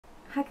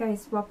Hi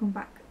guys, welcome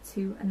back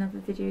to another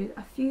video.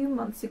 A few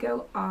months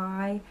ago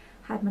I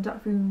had my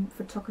Darkroom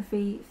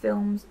photography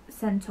films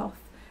sent off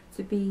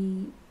to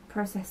be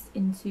processed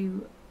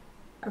into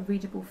a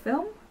readable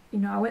film. You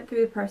know, I went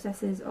through the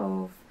processes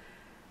of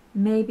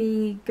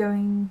maybe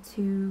going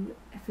to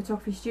a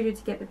photography studio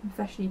to get them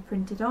professionally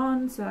printed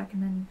on so I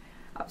can then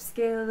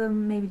upscale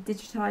them, maybe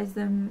digitize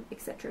them,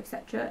 etc,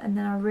 etc. And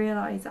then I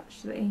realised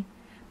actually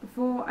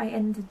before I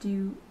end to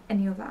do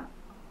any of that,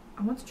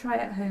 I want to try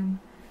it at home.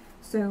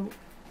 So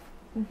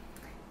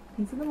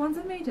these are the ones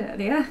I made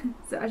earlier.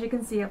 So as you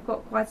can see, I've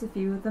got quite a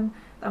few of them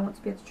that I want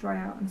to be able to try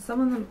out, and some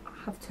of them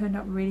have turned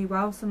out really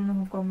well, some of them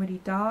have gone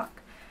really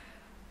dark,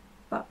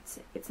 but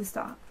it's a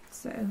start.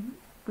 So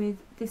with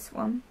this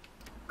one,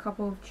 a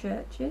couple of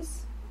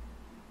churches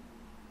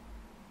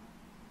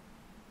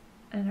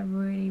and a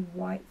really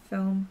white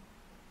film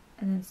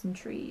and then some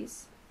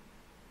trees.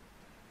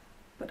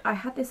 But I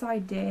had this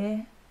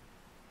idea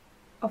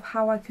of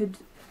how I could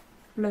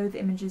blow the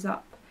images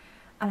up,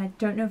 and I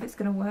don't know if it's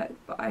going to work,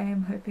 but I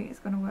am hoping it's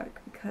going to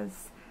work,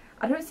 because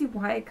I don't see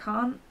why it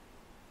can't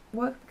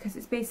work, because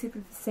it's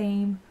basically the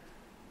same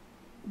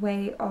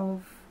way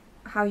of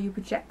how you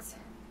project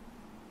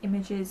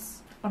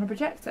images on a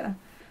projector.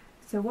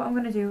 So what I'm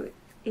going to do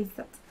is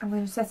that I'm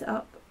going to set it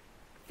up,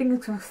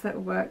 fingers crossed that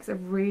it works, I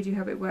really do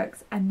hope it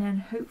works, and then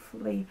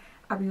hopefully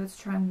I'll be able to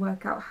try and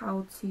work out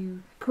how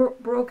to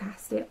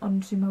broadcast it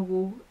onto my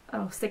wall.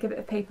 I'll stick a bit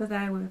of paper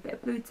there with a bit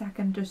of blue tack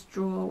and just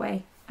draw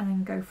away, and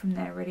then go from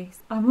there really.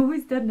 I'm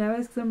always dead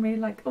nervous because I'm really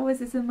like, oh, is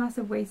this a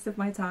massive waste of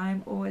my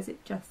time, or is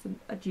it just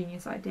a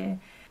genius idea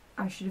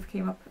I should have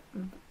came up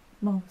with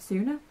more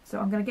sooner? So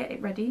I'm going to get it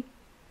ready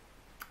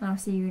and I'll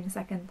see you in a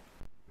second.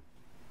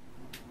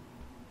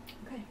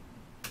 Okay.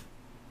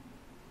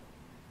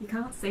 You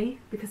can't see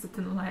because I've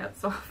done the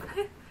lights off.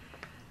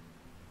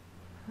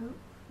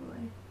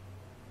 Hopefully.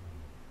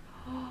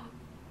 Oh,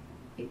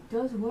 it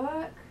does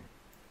work.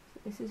 So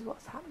this is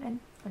what's happening.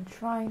 I'm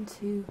trying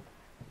to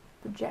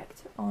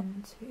project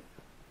onto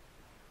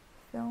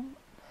film.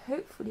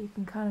 Hopefully you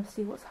can kind of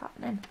see what's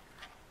happening.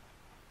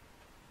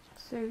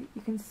 So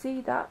you can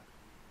see that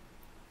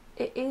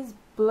it is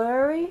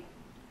blurry,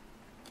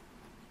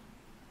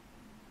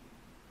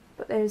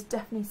 but there's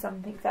definitely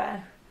something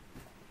there.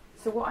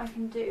 So what I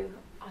can do,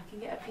 I can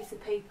get a piece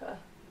of paper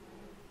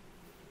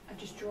and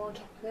just draw on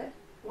top of it.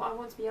 What I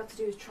want to be able to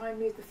do is try and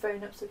move the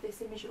phone up so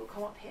this image will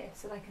come up here,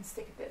 so that I can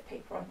stick a bit of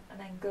paper on and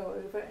then go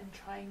over and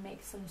try and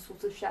make some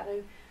sort of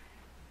shadow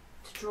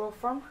to draw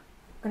from.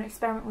 I'm going to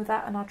experiment with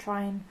that and I'll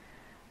try and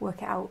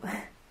work it out.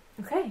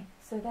 Okay,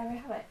 so there we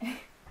have it.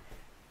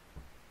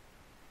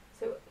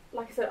 So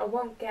like I said, I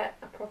won't get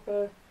a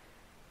proper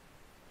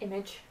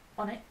image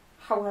on it,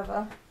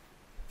 however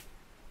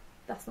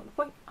that's not the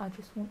point. I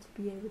just want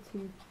to be able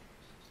to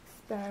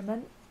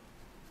experiment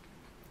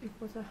with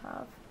what I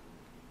have.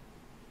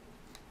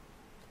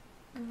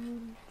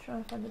 Try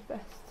and find the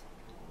best.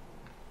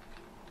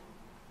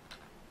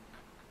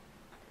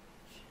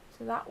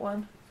 So that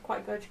one is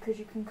quite good because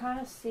you can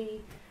kind of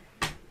see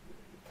the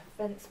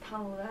fence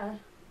panel there.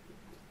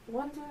 I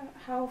wonder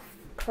how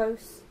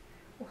close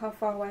or how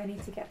far away I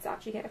need to get to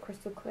actually get a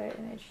crystal clear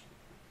image.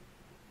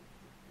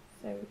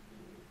 So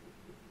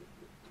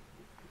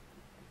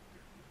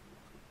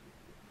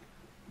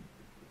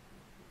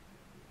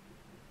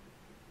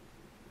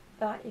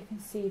that you can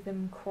see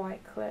them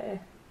quite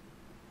clear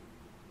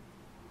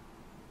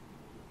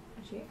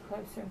as you get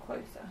closer and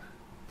closer.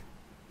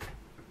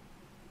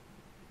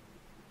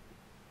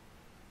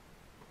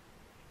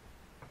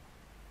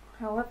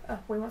 However,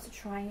 we want to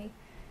try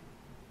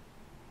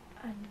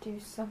and do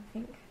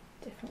something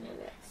different with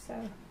it, so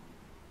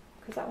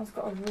because that one's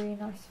got a really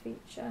nice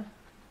feature.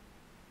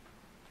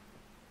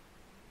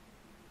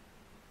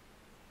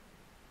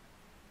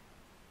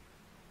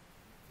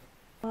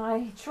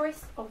 My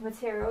choice of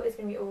material is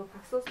going to be oil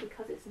pastels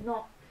because it's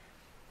not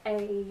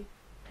an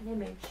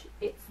image,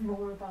 it's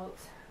more about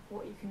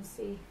what you can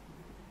see.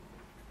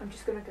 I'm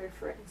just going to go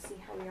for it and see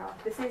how we are.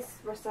 This is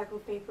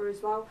recycled paper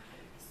as well,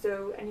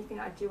 so anything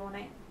I do on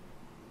it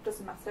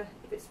doesn't matter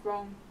if it's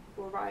wrong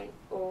or right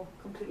or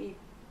completely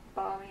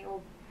balmy or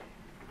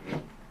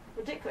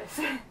ridiculous.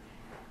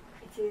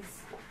 It is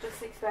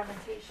just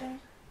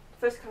experimentation. The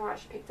first colour I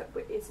actually picked up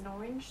with is an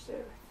orange, so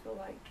I feel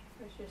like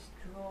if I just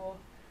draw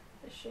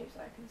the shapes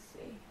I can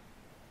see,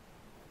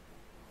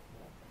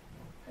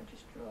 I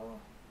just draw.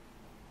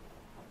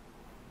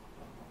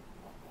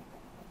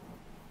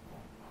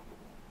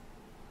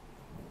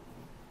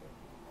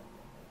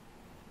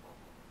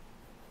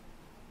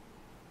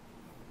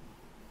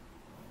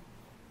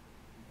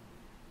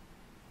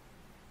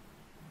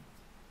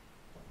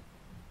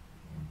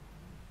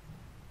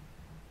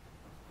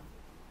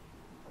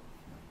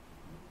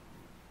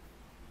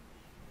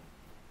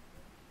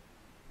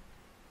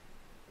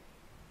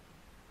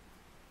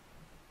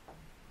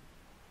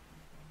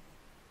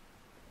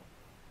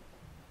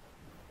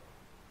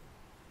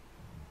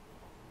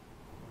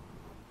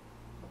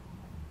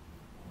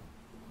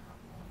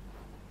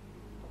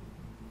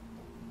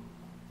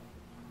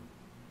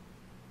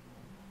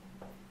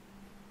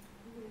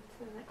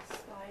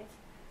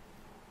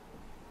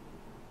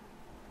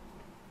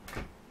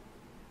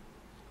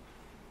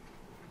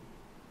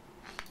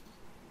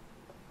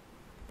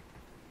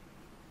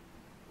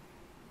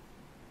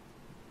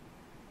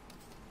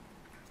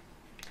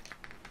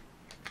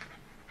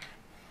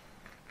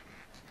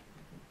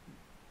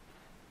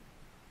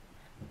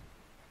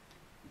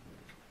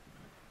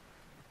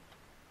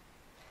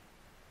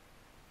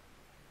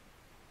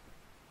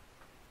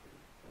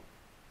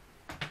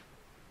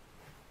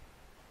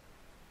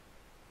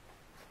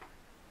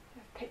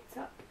 picked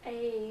up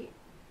a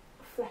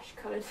flesh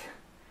coloured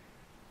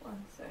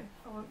one, so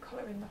I won't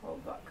colour in the whole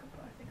book,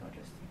 but I think I'll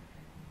just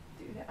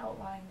do the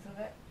outlines of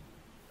it.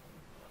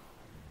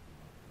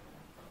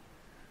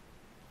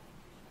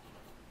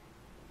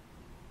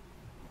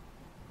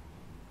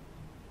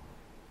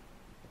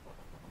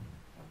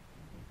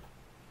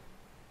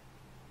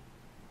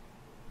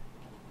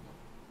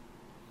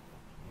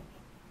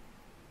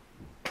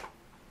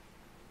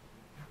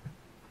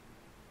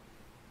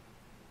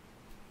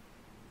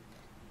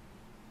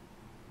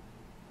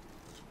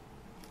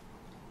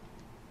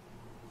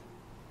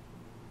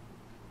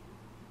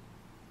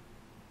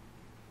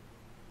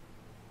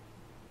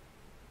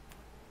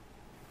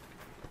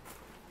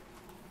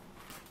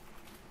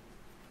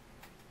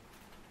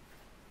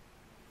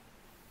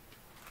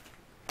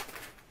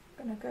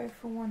 I'm going to go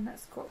for one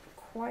that's got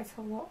quite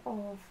a lot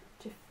of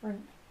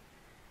different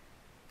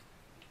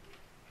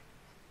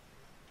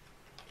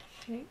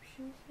shapes,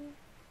 shall we say?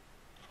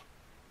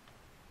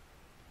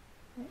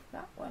 Like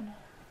that one.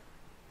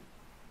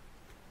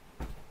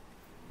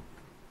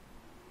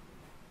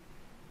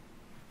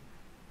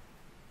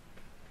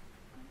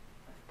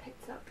 I've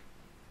picked up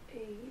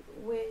a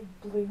weird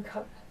blue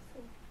colour.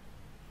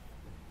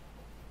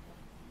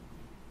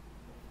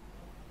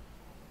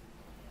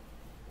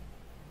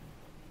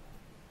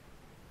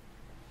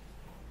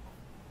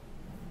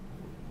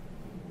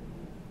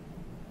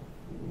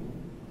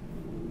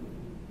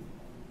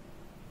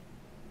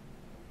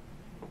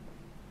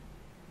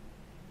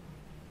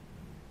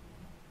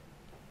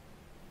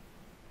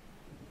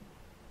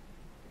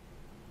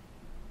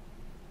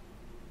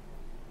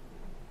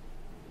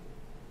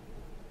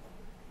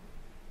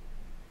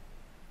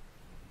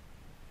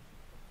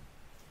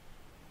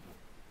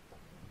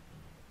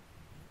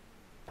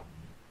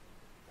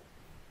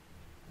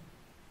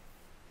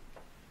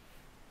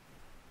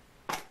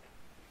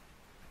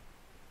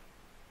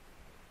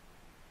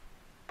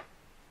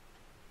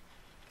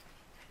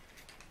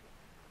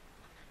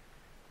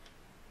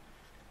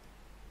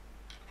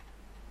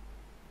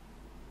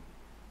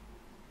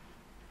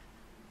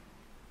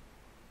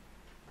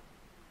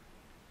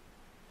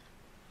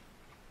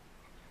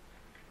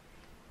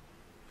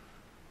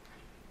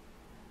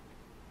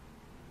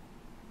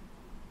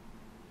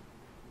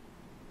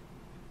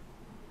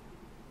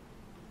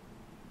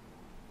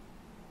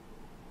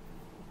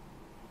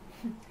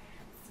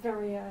 It's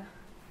very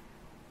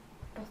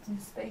bottom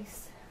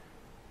space.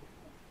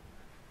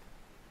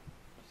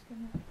 Just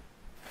gonna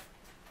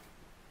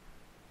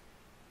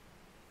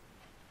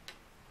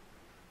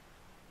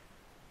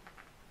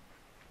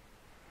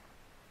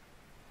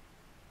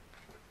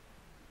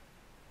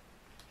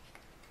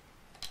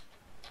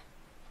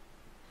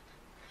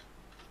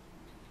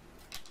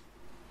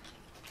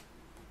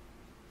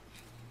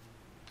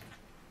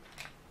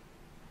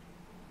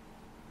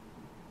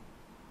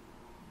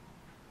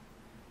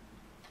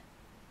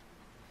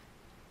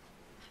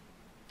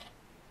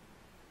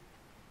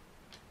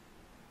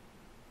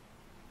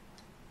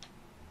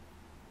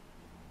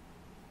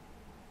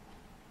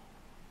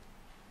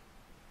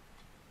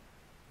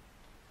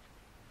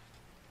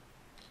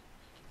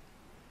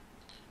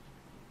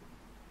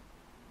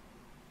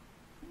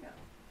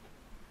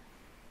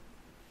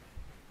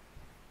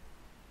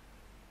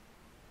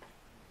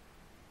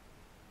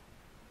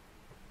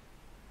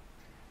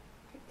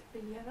the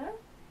yellow.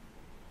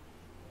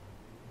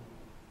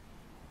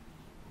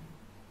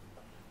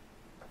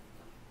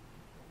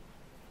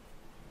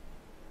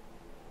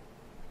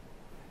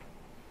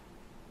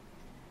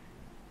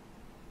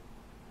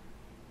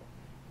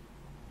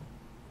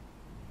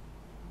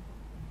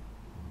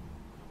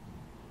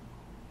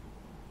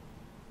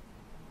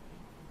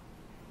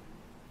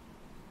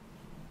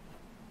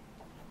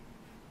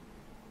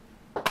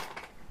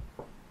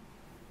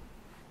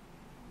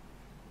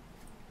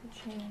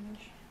 Change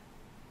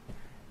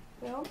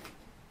film.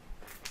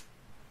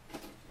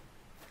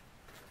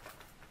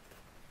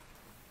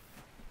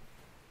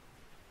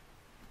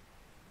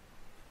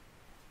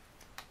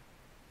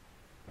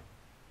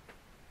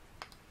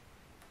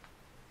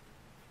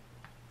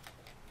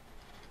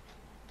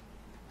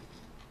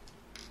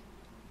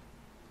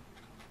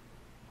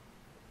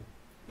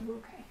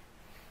 Okay,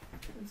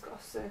 it's got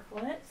a circle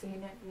in it, so you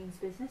know it means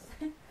business.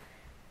 I'm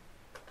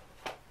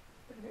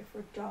going to go for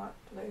a dark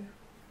blue.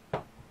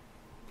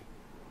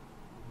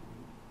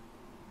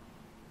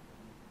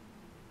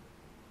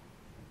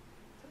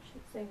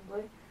 Same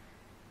blue.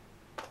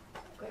 I'll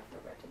go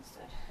for red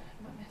instead.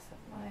 I might mess up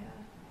my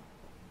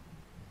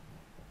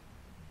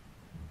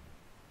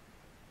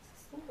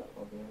still that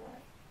will be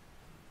right.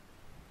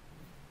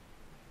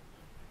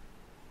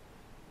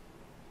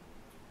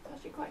 It's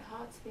actually quite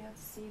hard to be able to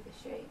see the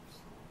shapes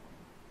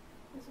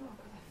as well,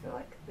 because I feel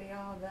like they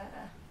are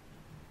there.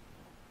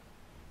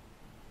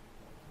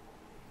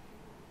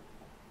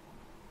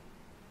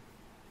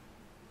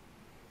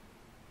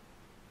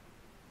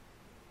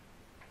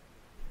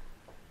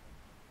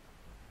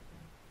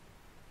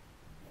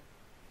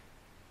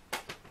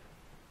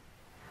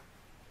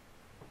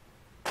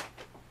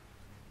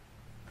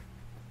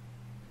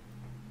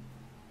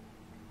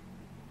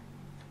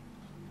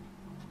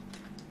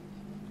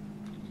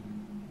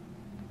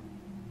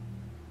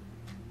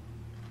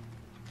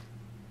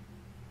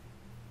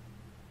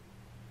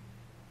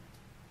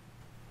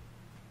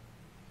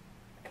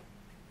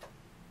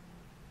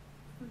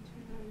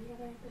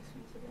 this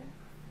one's a bit,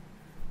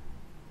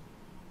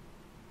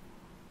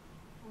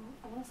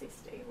 I want to say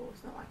stable,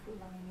 it's not like a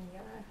limey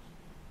yellow.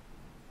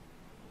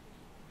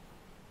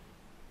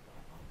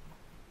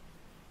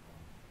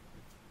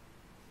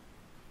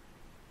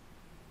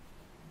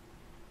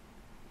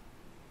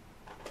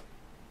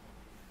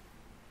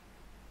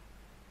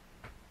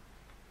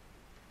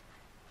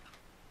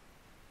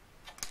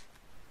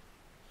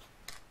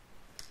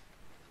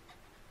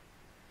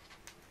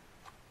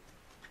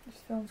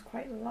 This film's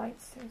quite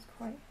light, so it's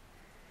quite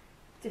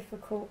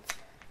difficult.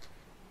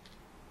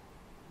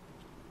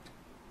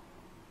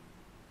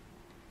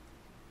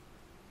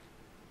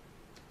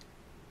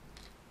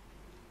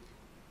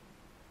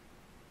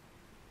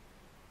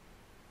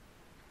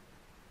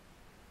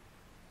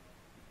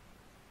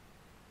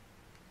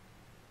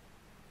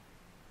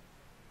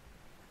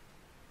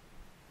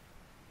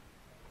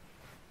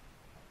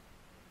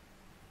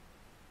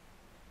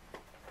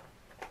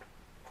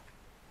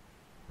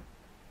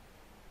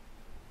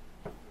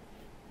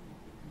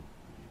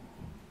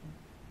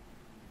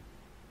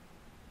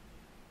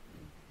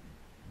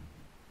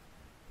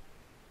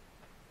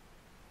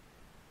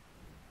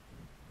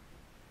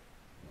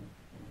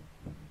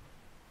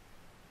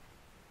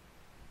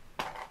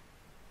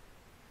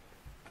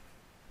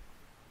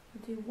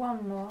 Do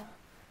one more.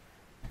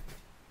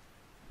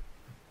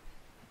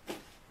 I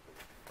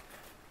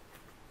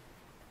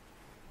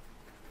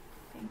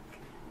think.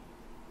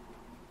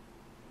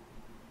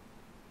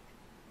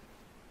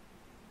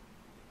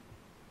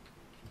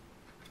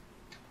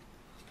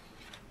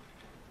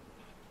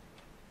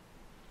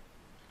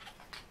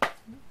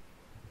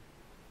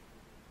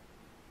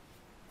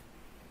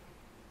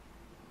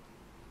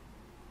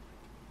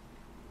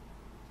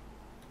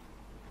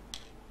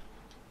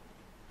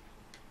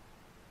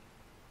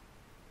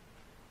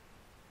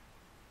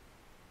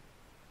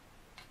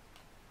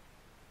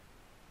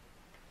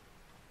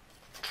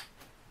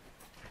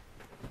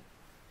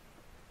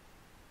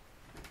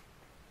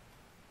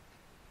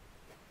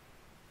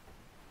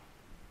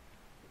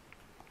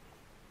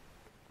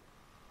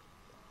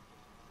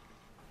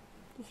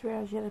 Just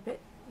realised you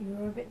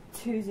were a bit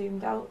too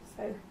zoomed out,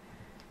 so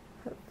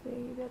hopefully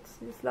you'll be able to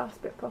see this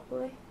last bit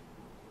properly.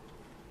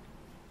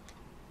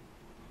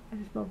 I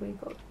just probably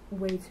got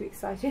way too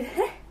excited.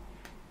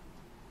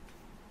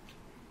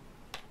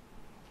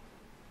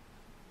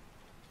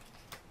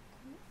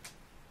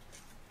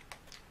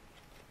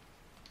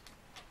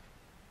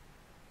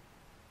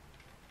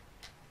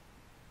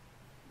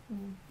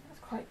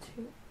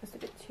 That's a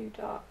bit too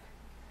dark.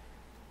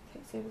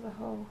 Takes over the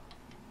whole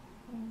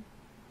thing.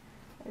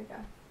 There we go.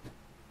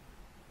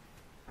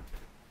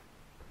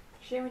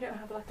 Shame we don't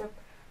have like a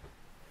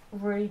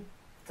really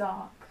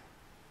dark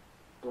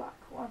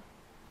black one.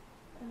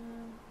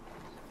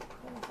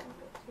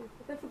 A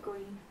bit of a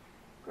green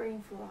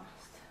for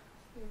last.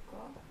 So we've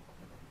got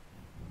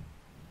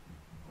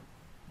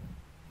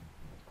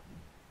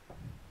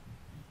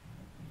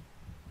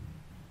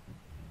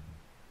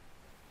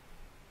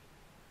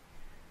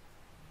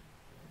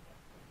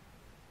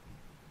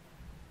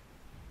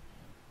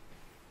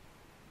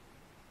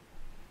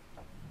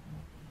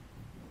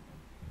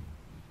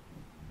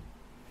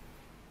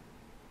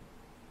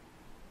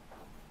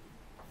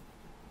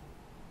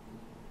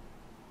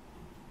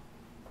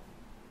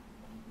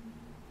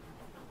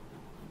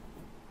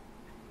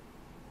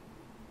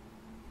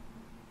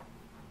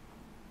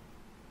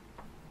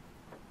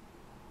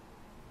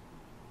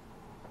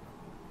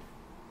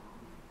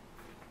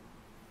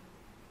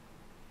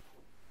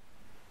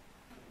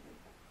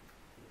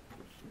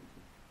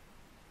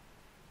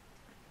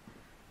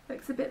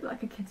looks a bit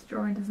like a kid's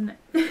drawing, doesn't it?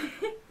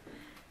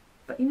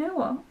 But you know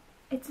what?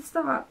 It's a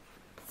start.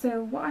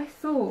 So what I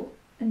thought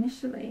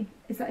initially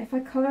is that if I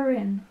colour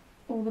in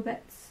all the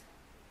bits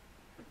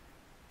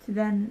to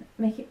then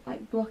make it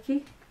like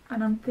blocky,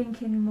 and I'm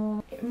thinking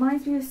more, it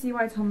reminds me of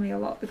CY Twombly a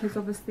lot because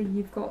obviously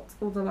you've got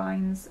all the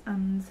lines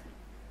and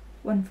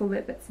wonderful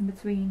little bits in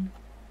between.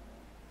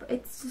 But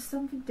it's just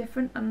something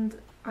different, and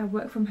I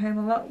work from home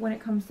a lot when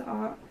it comes to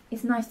art.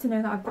 It's nice to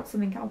know that I've got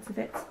something out of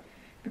it,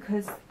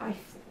 because I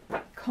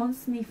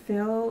constantly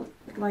feel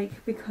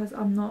like, because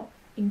I'm not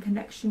in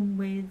connection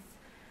with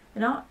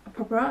a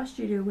proper art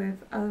studio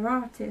with other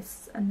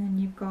artists, and then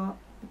you've got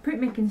the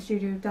printmaking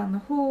studio down the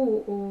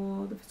hall,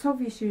 or the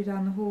photography studio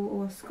down the hall,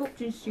 or a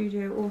sculpting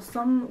studio, or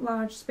some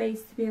large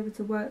space to be able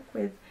to work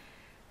with,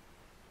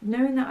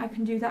 knowing that I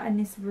can do that in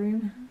this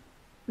room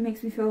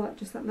makes me feel like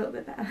just that little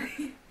bit better.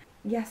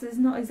 Yes, it's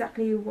not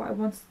exactly what I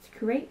wanted to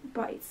create,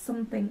 but it's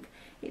something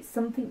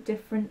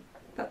different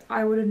that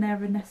I would have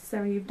never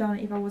necessarily have done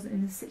if I wasn't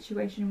in this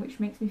situation, which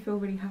makes me feel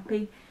really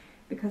happy,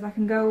 because I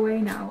can go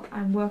away now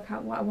and work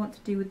out what I want to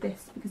do with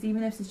this, because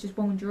even if it's just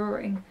one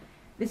drawing,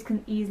 this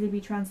can easily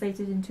be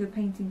translated into a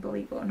painting,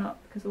 believe it or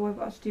not, because all I've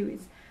got to do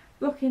is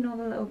block in all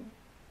the little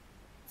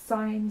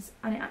signs,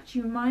 and it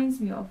actually reminds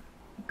me of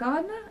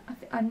Gardiner.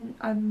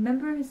 I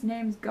remember his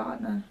name is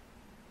Gardiner.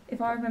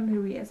 If I remember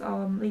who he is,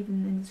 I'll leave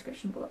him in the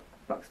description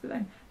box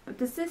below. But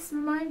does this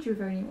remind you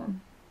of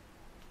anyone?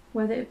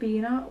 Whether it be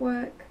an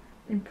artwork,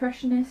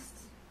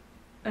 impressionist,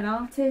 an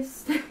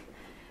artist.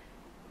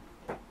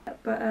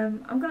 But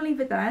I'm going to leave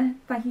it there.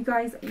 Thank you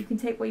guys. You can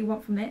take what you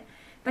want from it.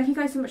 Thank you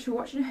guys so much for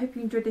watching. I hope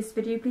you enjoyed this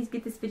video. Please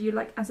give this video a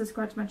like and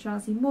subscribe to my channel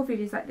to see more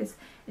videos like this.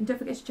 And don't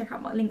forget to check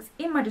out my links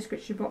in my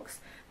description box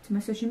to my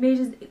social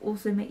medias.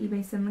 Also my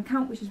eBay selling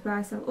account, which is where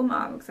I sell all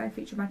my artworks I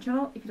feature on my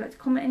channel. If you'd like to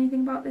comment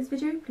anything about this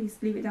video, please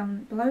leave it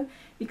down below.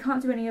 If you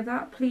can't do any of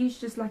that, please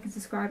just like and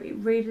subscribe. It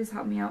really does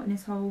help me out in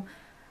this whole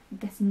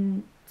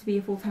getting to be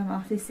a full-time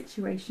artist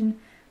situation.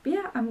 But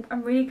yeah,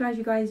 I'm really glad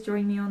you guys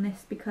joined me on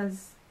this,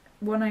 because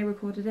one, I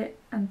recorded it,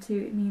 and two,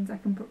 it means I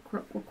can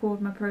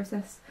record my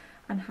process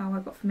and how I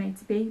got from A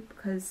to B,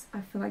 because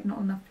I feel like not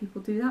enough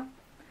people do that.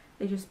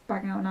 They just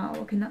bang out an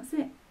artwork and that's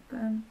it. But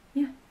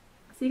yeah,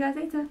 see you guys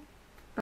later.